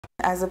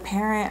As a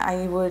parent,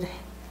 I would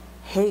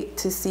hate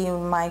to see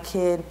my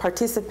kid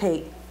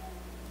participate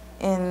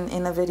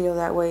in a video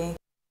that way.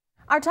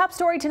 Our top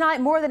story tonight,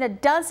 more than a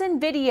dozen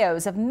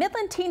videos of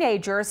Midland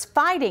teenagers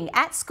fighting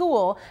at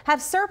school have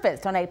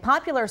surfaced on a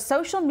popular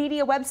social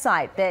media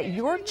website that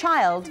your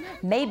child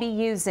may be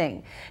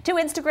using. Two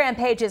Instagram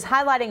pages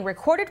highlighting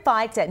recorded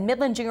fights at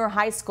Midland junior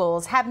high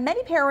schools have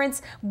many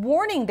parents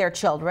warning their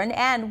children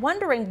and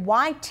wondering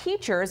why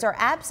teachers are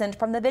absent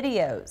from the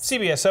videos.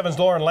 CBS 7's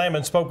Lauren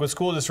Landman spoke with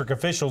school district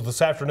officials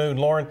this afternoon.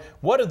 Lauren,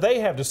 what did they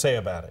have to say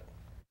about it?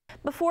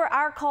 Before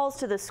our calls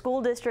to the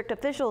school district,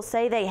 officials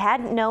say they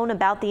hadn't known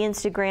about the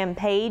Instagram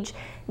page.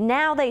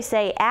 Now they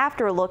say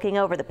after looking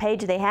over the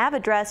page, they have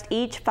addressed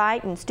each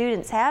fight and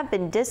students have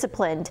been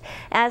disciplined.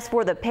 As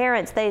for the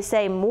parents, they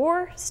say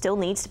more still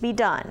needs to be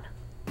done.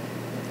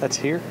 That's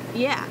here?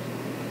 Yeah.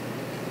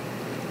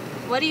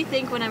 What do you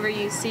think whenever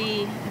you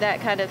see that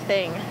kind of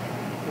thing?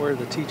 Where are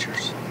the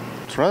teachers?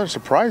 It's rather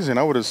surprising.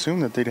 I would assume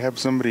that they'd have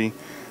somebody.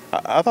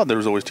 I thought there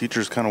was always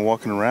teachers kind of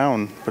walking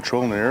around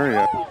patrolling the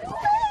area.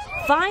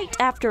 Fight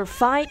after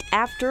fight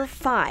after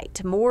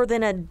fight. More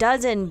than a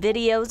dozen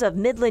videos of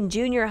Midland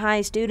Junior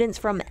High students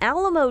from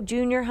Alamo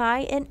Junior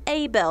High and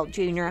Abel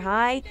Junior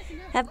High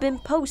have been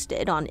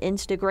posted on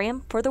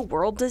Instagram for the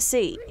world to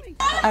see.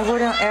 I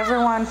wouldn't ever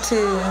want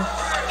to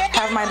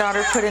have my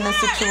daughter put in a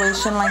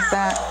situation like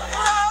that.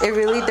 It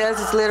really does.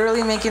 It's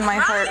literally making my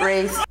heart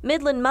race.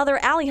 Midland mother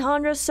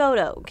Alejandra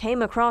Soto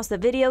came across the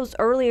videos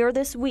earlier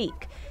this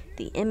week.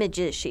 The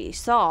images she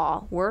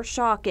saw were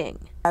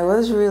shocking. I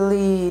was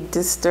really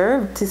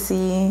disturbed to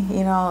see,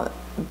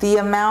 the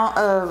amount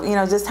of,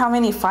 just how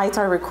many fights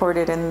are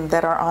recorded and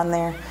that are on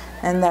there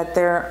and that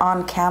they're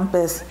on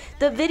campus.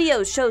 The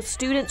videos show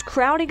students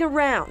crowding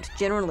around,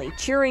 generally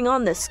cheering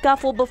on the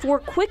scuffle before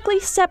quickly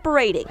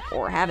separating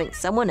or having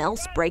someone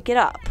else break it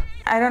up.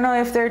 I don't know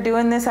if they're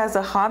doing this as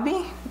a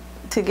hobby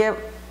to get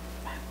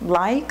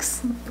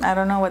likes. I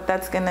don't know what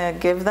that's gonna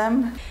give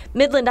them.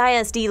 Midland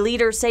ISD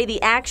leaders say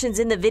the actions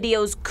in the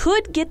videos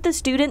could get the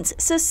students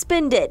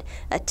suspended,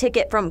 a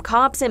ticket from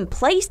cops, and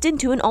placed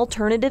into an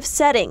alternative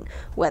setting,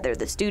 whether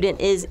the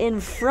student is in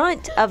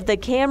front of the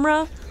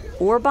camera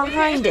or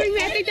behind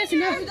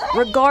it.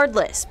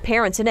 Regardless,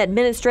 parents and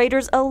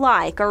administrators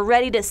alike are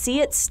ready to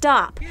see it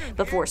stop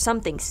before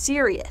something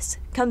serious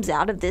comes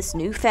out of this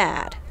new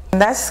fad.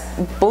 That's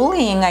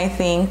bullying, I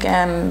think,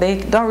 and they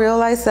don't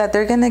realize that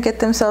they're going to get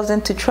themselves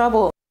into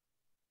trouble.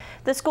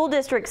 The school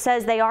district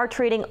says they are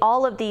treating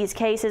all of these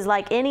cases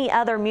like any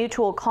other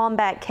mutual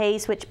combat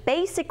case, which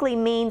basically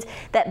means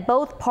that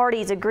both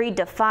parties agreed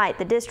to fight.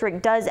 The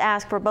district does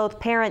ask for both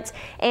parents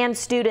and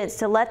students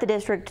to let the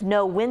district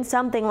know when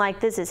something like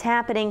this is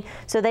happening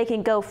so they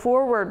can go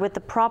forward with the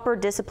proper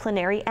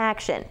disciplinary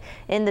action.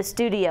 In the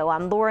studio,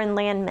 I'm Lauren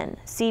Landman,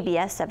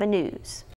 CBS 7 News.